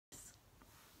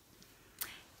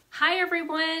Hi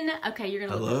everyone. Okay, you're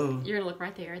gonna look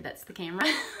right there. That's the camera.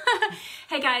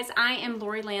 Hey guys, I am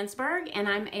Lori Landsberg and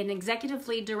I'm an executive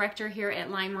lead director here at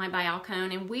LimeLight by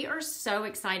Alcone, and we are so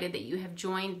excited that you have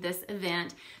joined this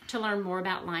event to learn more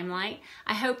about LimeLight.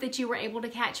 I hope that you were able to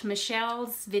catch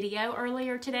Michelle's video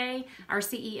earlier today, our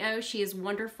CEO. She is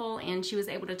wonderful and she was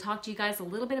able to talk to you guys a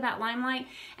little bit about LimeLight.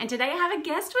 And today I have a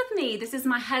guest with me. This is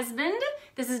my husband.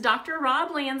 This is Dr.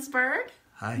 Rob Landsberg.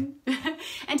 Hi.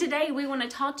 And today we want to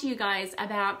talk to you guys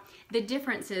about the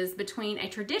differences between a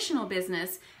traditional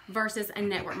business versus a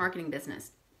network marketing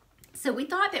business. So we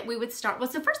thought that we would start, well,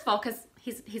 so first of all, because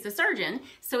he's a surgeon,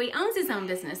 so he owns his own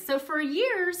business. So for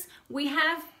years, we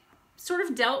have sort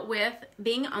of dealt with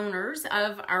being owners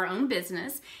of our own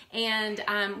business. And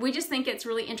we just think it's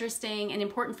really interesting and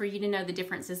important for you to know the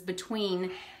differences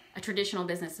between a traditional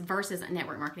business versus a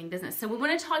network marketing business. So we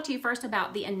want to talk to you first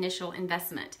about the initial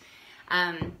investment.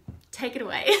 Take it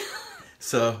away.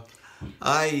 So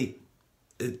to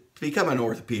become an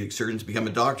orthopedic surgeon, to become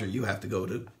a doctor, you have to go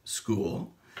to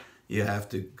school. You have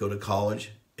to go to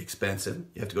college, expensive.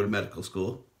 You have to go to medical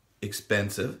school,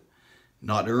 expensive.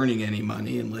 Not earning any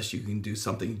money unless you can do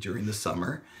something during the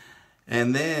summer.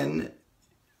 And then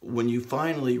when you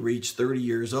finally reach 30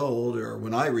 years old, or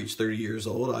when I reached 30 years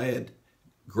old, I had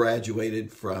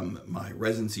graduated from my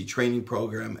residency training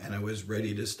program and I was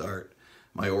ready to start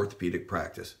my orthopedic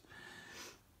practice.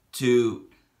 To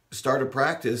start a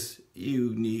practice,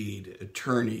 you need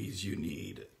attorneys, you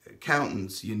need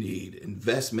accountants, you need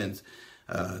investments.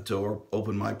 To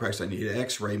open my practice, I need an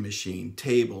x-ray machine,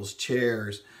 tables,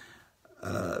 chairs,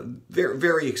 very,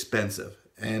 very expensive,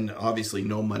 and obviously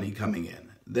no money coming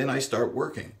in. Then I start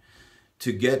working.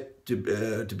 To get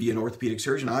to be an orthopedic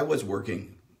surgeon, I was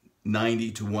working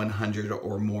 90 to 100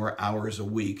 or more hours a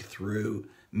week through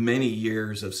many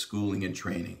years of schooling and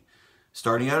training.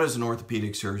 Starting out as an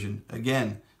orthopedic surgeon,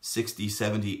 again, 60,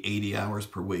 70, 80 hours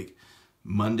per week,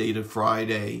 Monday to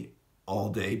Friday, all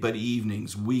day, but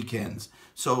evenings, weekends.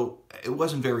 So it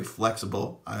wasn't very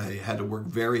flexible. I had to work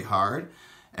very hard,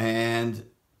 and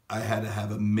I had to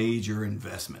have a major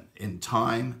investment in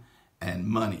time and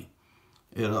money.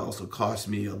 It also cost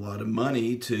me a lot of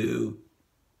money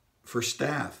for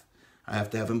staff. I have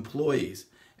to have employees,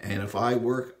 and if I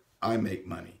work, I make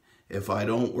money. If I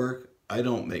don't work, I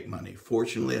don't make money.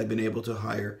 Fortunately, I've been able to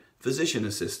hire physician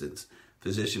assistants.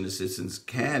 Physician assistants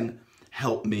can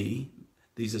help me.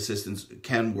 These assistants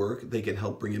can work. They can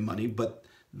help bring in money, but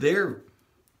they're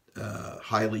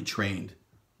highly trained,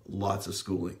 lots of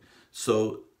schooling.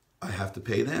 So I have to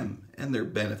pay them and their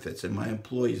benefits and my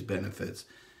employees' benefits,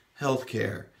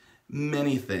 healthcare,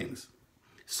 many things.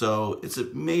 So it's a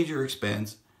major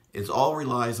expense. It all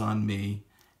relies on me,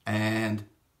 and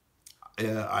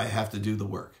I have to do the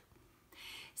work.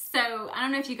 So I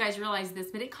don't know if you guys realize this,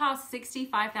 but it costs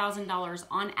 $65,000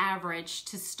 on average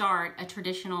to start a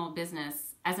traditional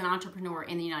business as an entrepreneur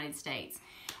in the United States.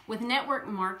 With network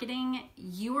marketing,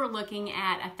 you are looking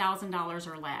at $1,000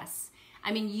 or less.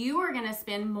 I mean, you are going to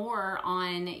spend more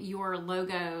on your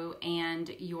logo and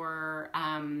your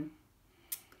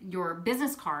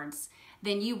business cards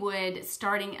than you would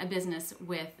starting a business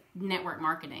with network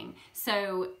marketing.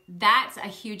 So that's a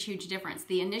huge, huge difference.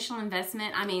 The initial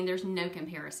investment, I mean, there's no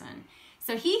comparison.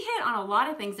 So he hit on a lot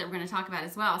of things that we're going to talk about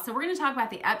as well. So we're going to talk about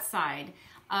the upside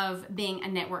of being a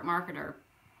network marketer.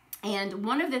 And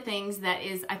one of the things that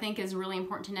I think is really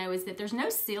important to know is that there's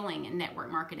no ceiling in network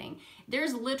marketing.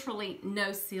 There's literally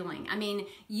no ceiling. I mean,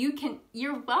 you're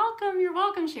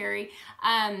welcome, Sherry.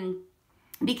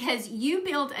 Because you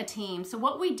build a team. So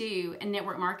what we do in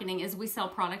network marketing is we sell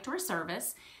product or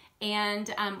service,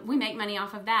 and we make money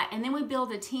off of that. And then we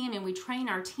build a team and we train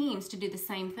our teams to do the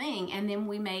same thing. And then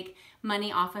we make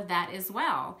money off of that as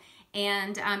well.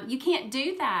 And you can't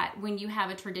do that when you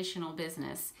have a traditional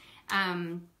business.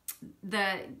 You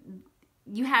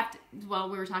have to, well,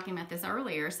 we were talking about this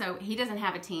earlier. So he doesn't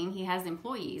have a team. He has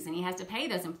employees and he has to pay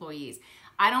those employees.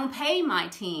 I don't pay my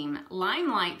team.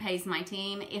 LimeLight pays my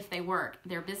team if they work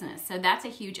their business. So that's a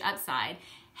huge upside.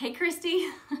 Hey, Christy.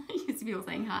 You see people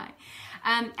saying hi.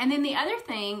 And then the other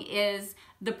thing is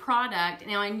the product.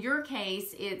 Now, in your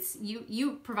case, it's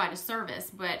you provide a service,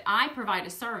 but I provide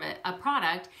a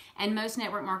product, and most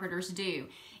network marketers do.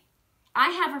 I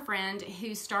have a friend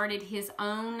who started his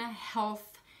own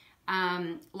health,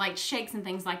 like shakes and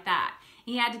things like that.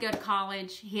 He had to go to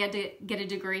college. He had to get a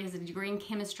degree. He has a degree in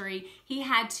chemistry. He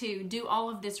had to do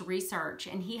all of this research,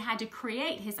 and he had to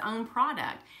create his own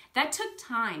product. That took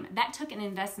time. That took an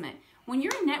investment. When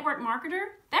you're a network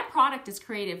marketer, that product is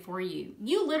created for you.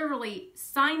 You literally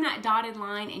sign that dotted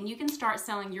line, and you can start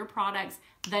selling your products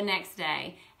the next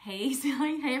day. Hey,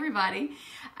 Silly. Hey, everybody.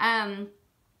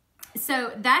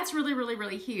 So that's really, really,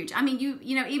 really huge. I mean,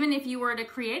 you know, even if you were to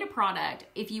create a product,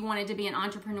 if you wanted to be an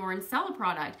entrepreneur and sell a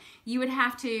product, you would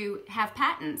have to have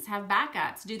patents, have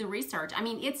backups, do the research. I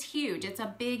mean, it's huge. It's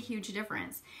a big, huge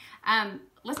difference.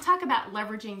 Let's talk about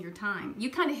leveraging your time. You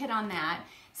kind of hit on that.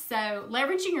 So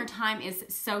leveraging your time is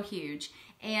so huge.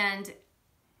 And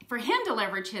for him to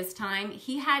leverage his time,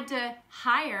 he had to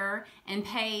hire and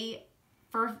pay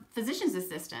for physician's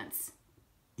assistants.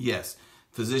 Yes.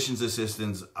 Physician's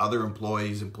assistants, other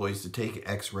employees to take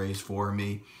x-rays for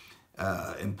me,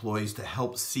 employees to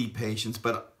help see patients,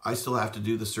 but I still have to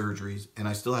do the surgeries and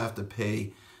I still have to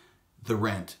pay the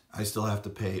rent. I still have to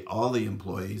pay all the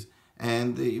employees,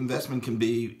 and the investment can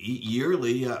be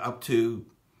yearly up to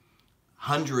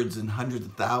hundreds and hundreds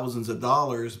of thousands of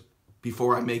dollars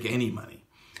before I make any money.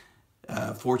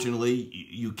 Fortunately,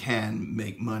 you can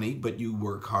make money, but you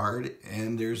work hard,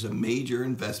 and there's a major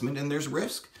investment and there's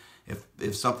risk.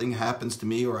 If something happens to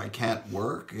me or I can't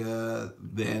work,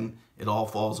 then it all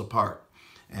falls apart.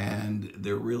 And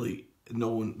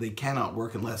they cannot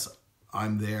work unless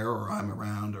I'm there or I'm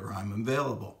around or I'm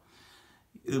available.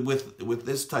 With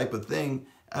this type of thing,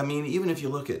 I mean, even if you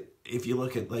look at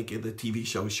like the TV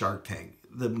show Shark Tank,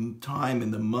 the time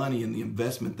and the money and the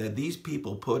investment that these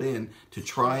people put in to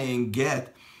try and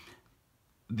get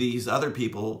these other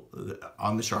people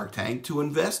on the Shark Tank to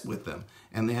invest with them.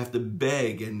 And they have to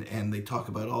beg, and they talk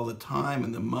about all the time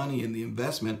and the money and the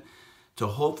investment to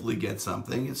hopefully get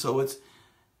something. And so it's,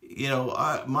 you know,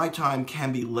 my time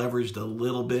can be leveraged a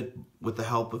little bit with the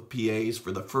help of PAs.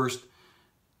 For the first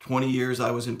 20 years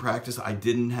I was in practice, I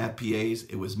didn't have PAs.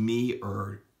 It was me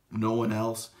or no one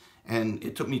else. And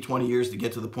it took me 20 years to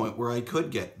get to the point where I could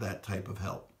get that type of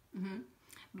help. Mm-hmm.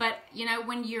 But, you know,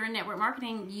 when you're in network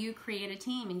marketing, you create a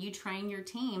team and you train your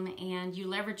team and you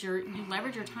leverage your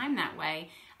time that way.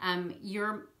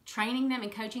 You're training them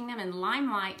and coaching them, and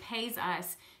LimeLight pays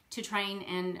us to train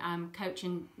and coach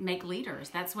and make leaders.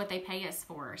 That's what they pay us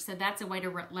for. So that's a way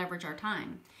to leverage our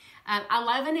time. I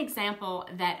love an example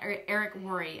that Eric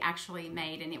Worre actually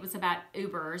made, and it was about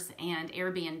Ubers and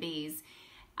Airbnbs.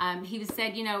 He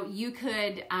said, you know, you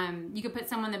could put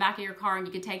someone in the back of your car and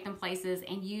you could take them places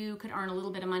and you could earn a little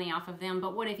bit of money off of them.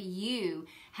 But what if you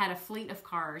had a fleet of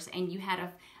cars and you had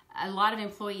a lot of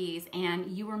employees and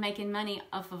you were making money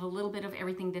off of a little bit of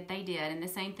everything that they did? And the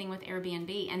same thing with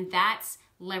Airbnb. And that's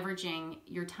leveraging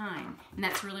your time. And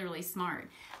that's really, really smart.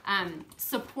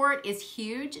 Support is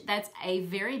huge. That's a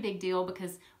very big deal,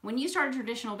 because when you start a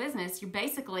traditional business, you're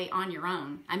basically on your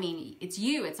own. I mean,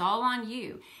 it's all on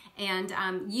you. And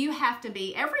you have to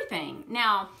be everything.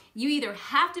 Now, you either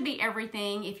have to be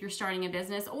everything if you're starting a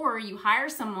business, or you hire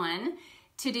someone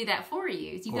to do that for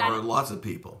you. Lots of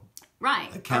people. Right.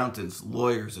 Accountants,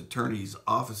 lawyers, attorneys,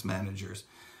 office managers,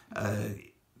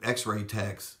 x-ray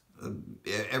techs.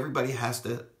 Everybody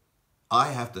I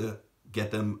have to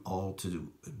get them all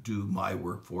to do my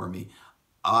work for me.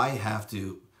 I have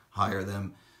to hire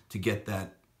them to get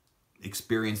that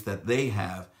experience that they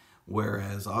have.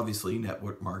 Whereas obviously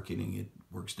network marketing, it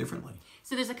works differently.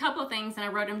 So there's a couple of things, and I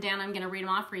wrote them down. I'm going to read them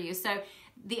off for you. So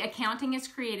the accounting is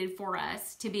created for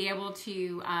us to be able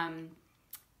to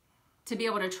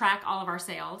track all of our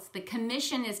sales. The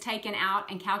commission is taken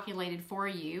out and calculated for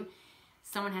you.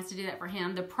 Someone has to do that for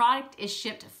him. The product is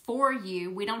shipped for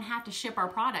you. We don't have to ship our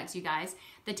products, you guys.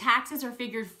 The taxes are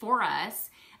figured for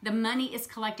us. The money is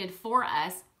collected for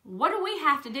us. What do we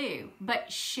have to do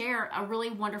but share a really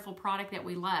wonderful product that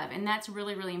we love? And that's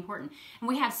really, really important. And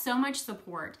we have so much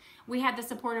support. We have the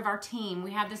support of our team.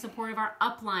 We have the support of our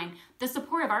upline, the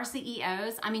support of our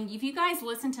CEOs. I mean, if you guys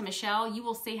listen to Michelle, you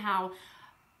will see how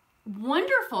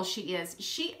wonderful she is.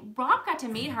 Rob got to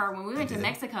meet her when we went to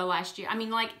Mexico last year. I mean,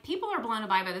 like, people are blown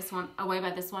away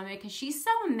by this woman because she's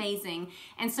so amazing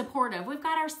and supportive. We've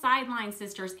got our sideline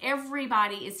sisters.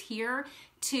 Everybody is here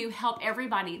to help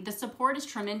everybody. The support is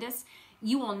tremendous.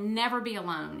 You will never be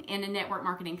alone in a network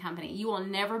marketing company. You will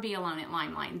never be alone at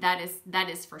LimeLight. That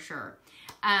is for sure.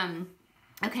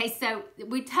 Okay, so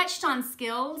we touched on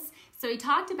skills. So he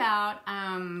talked about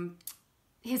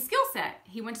his skill set.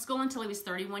 He went to school until he was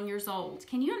 31 years old.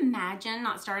 Can you imagine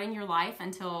not starting your life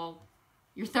until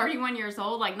you're 31 years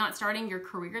old, like not starting your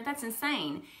career? That's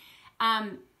insane.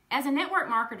 As a network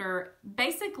marketer,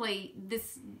 basically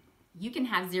you can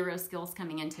have zero skills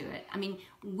coming into it. I mean,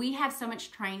 we have so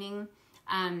much training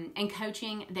and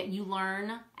coaching that you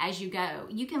learn as you go.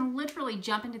 You can literally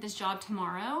jump into this job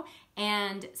tomorrow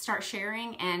and start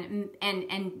sharing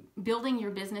and building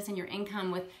your business and your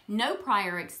income with no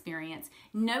prior experience,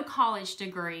 no college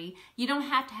degree. You don't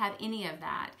have to have any of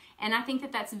that. And I think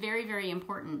that that's very, very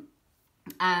important.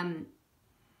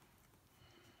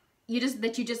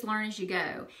 you just learn as you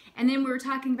go. And then we were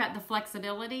talking about the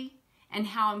flexibility and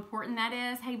how important that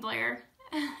is. Hey, Blair,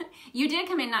 you did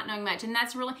come in not knowing much, and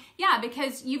that's really,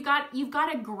 because you've got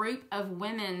a group of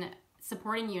women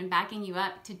supporting you and backing you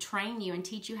up to train you and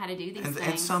teach you how to do these things.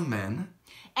 And some men.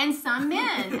 And some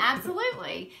men,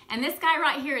 absolutely. And this guy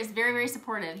right here is very, very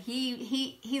supportive.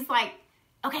 He's like,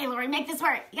 okay, Lori, make this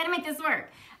work. You got to make this work.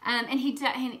 And he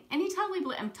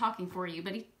totally, I'm talking for you,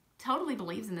 but he totally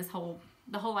believes in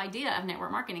the whole idea of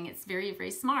network marketing. It's very,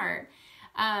 very smart.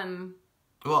 That's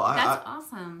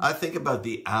awesome. I think about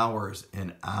the hours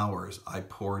and hours I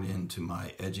poured into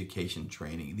my education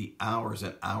training, the hours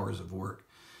and hours of work.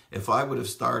 If I would have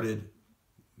started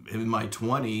in my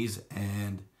 20s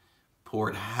and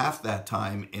poured half that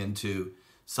time into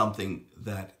something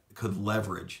that could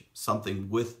leverage, something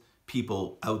with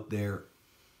people out there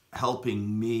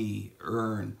helping me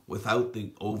earn without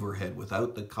the overhead,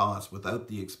 without the cost, without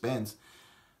the expense,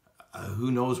 who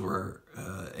knows where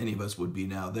any of us would be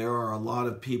now. There are a lot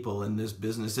of people in this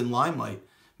business in LimeLight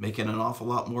making an awful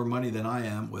lot more money than I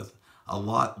am with a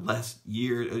lot less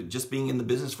years, just being in the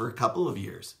business for a couple of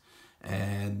years.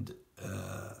 And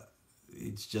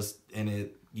it's just,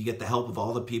 you get the help of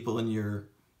all the people in your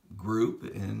group,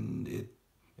 and it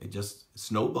just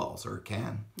snowballs, or it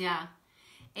can. Yeah.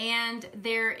 And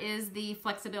there is the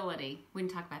flexibility. We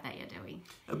didn't talk about that yet, do we?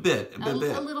 A bit. A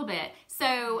little bit.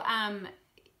 So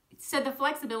the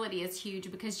flexibility is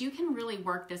huge, because you can really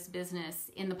work this business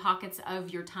in the pockets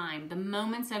of your time, the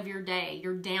moments of your day,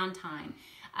 your downtime.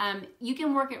 You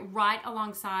can work it right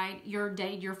alongside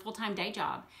your full-time day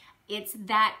job. It's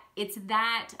that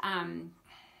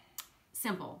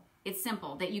simple. It's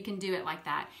simple that you can do it like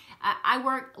that. I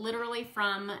work literally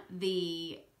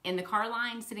in the car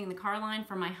line, sitting in the car line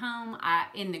from my home,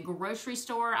 in the grocery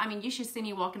store. I mean, you should see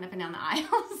me walking up and down the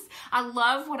aisles. I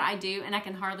love what I do, and I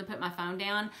can hardly put my phone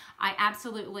down. I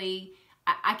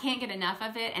can't get enough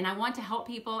of it, and I want to help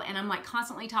people, and I'm like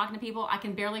constantly talking to people. I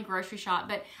can barely grocery shop,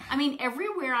 but I mean,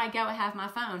 everywhere I go, I have my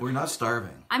phone. We're not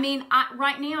starving. I mean,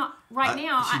 right now.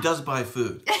 She does buy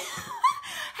food.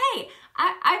 Hey,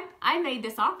 I made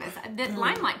this office.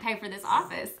 LimeLight paid for this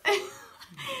office.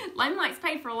 LimeLight's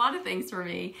paid for a lot of things for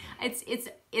me.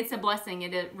 It's a blessing.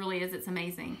 It really is. It's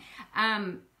amazing.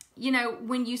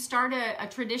 When you start a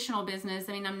traditional business,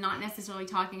 I mean, I'm not necessarily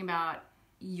talking about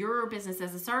your business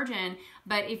as a surgeon,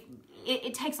 but if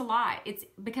it takes a lot, it's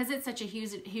because it's such a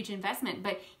huge investment,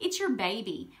 but it's your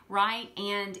baby, right?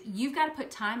 And you've got to put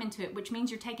time into it, which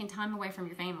means you're taking time away from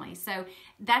your family. So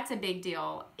that's a big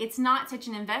deal. It's not such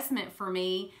an investment for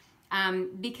me,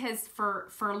 because for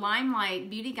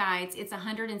LimeLight Beauty Guides, it's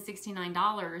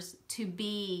 $169 to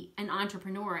be an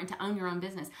entrepreneur and to own your own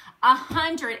business.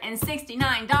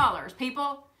 $169,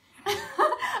 people.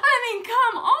 I mean,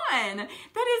 come on.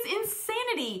 That is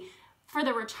insanity. For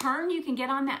the return you can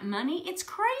get on that money, it's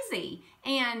crazy.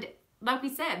 And like we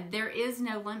said, there is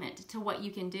no limit to what you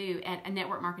can do at a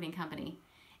network marketing company.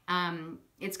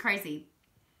 It's crazy.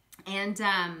 And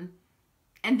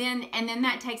then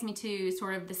that takes me to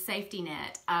sort of the safety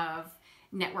net of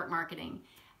network marketing.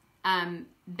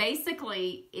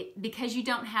 Basically, because you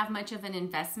don't have much of an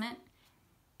investment,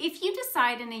 if you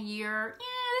decide in a year,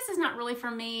 this is not really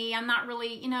for me, I'm not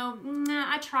really,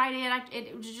 I tried it,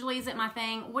 it usually isn't my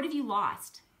thing. What have you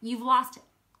lost? You've lost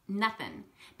nothing,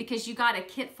 because you got a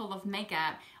kit full of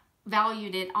makeup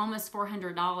valued at almost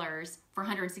 $400 for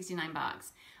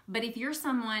 $169. But if you're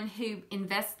someone who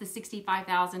invests the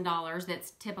 $65,000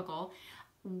 that's typical,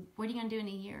 what are you going to do in a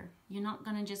year? You're not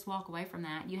going to just walk away from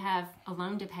that. You have a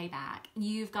loan to pay back.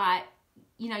 You've got,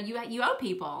 you owe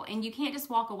people, and you can't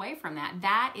just walk away from that.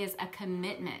 That is a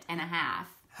commitment and a half.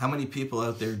 How many people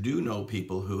out there do know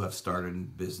people who have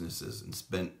started businesses and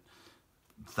spent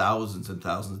thousands and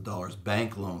thousands of dollars,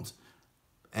 bank loans,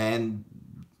 and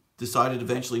decided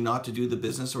eventually not to do the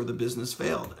business, or the business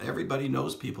failed? Everybody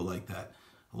knows people like that.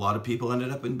 A lot of people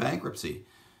ended up in bankruptcy.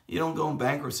 You don't go in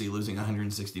bankruptcy losing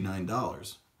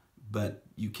 $169, but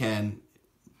you can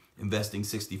investing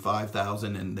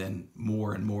 $65,000 and then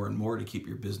more and more and more to keep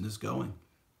your business going.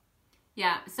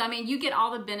 Yeah, so I mean, you get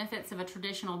all the benefits of a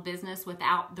traditional business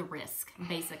without the risk,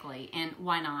 basically, and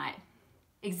why not?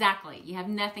 Exactly, you have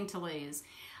nothing to lose.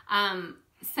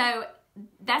 So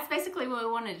that's basically what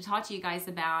we wanted to talk to you guys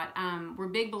about. We're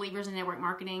big believers in network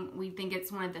marketing. We think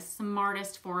it's one of the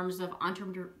smartest forms of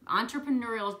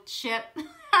entrepreneurship,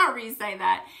 however you say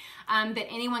that that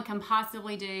anyone can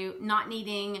possibly do, not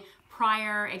needing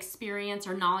prior experience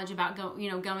or knowledge about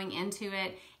going into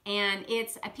it. And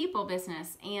it's a people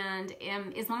business, and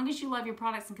as long as you love your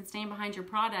products and can stand behind your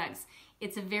products,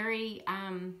 it's a very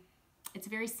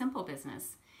simple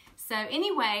business. So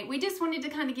anyway, we just wanted to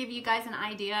kind of give you guys an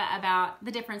idea about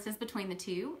the differences between the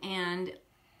two and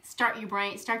start your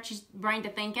brain to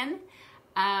thinking.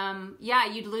 Yeah,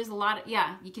 you'd lose a lot.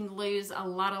 You can lose a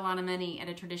lot of money at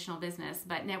a traditional business,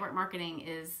 but network marketing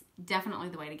is definitely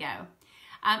the way to go.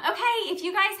 Okay, if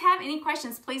you guys have any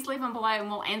questions, please leave them below and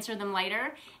we'll answer them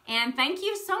later. And thank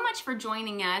you so much for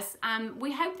joining us.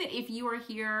 We hope that if you are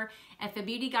here, if the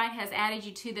Beauty Guide has added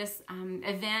you to this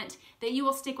event, that you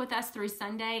will stick with us through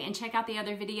Sunday and check out the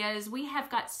other videos. We have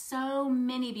got so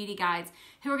many beauty guides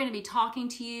who are going to be talking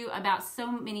to you about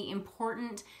so many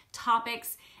important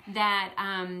topics that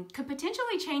could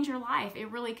potentially change your life. It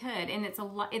really could, and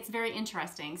it's very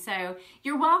interesting. So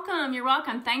you're welcome. You're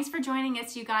welcome. Thanks for joining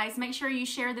us, you guys. Make sure you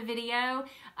share the video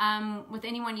with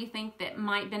anyone you think that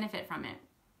might benefit from it.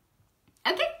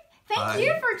 Okay. Thank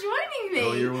you for joining me.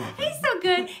 Oh, you're welcome. He's so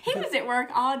good. He was at work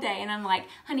all day, and I'm like,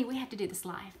 honey, we have to do this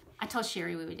live. I told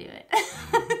Sherry we would do it.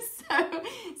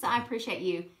 so I appreciate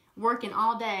you working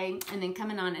all day and then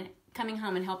coming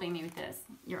home and helping me with this.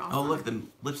 You're awesome. Oh, look, the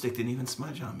lipstick didn't even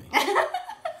smudge on me.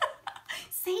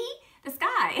 See? The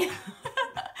sky.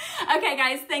 Okay,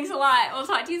 guys, thanks a lot. We'll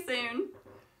talk to you soon.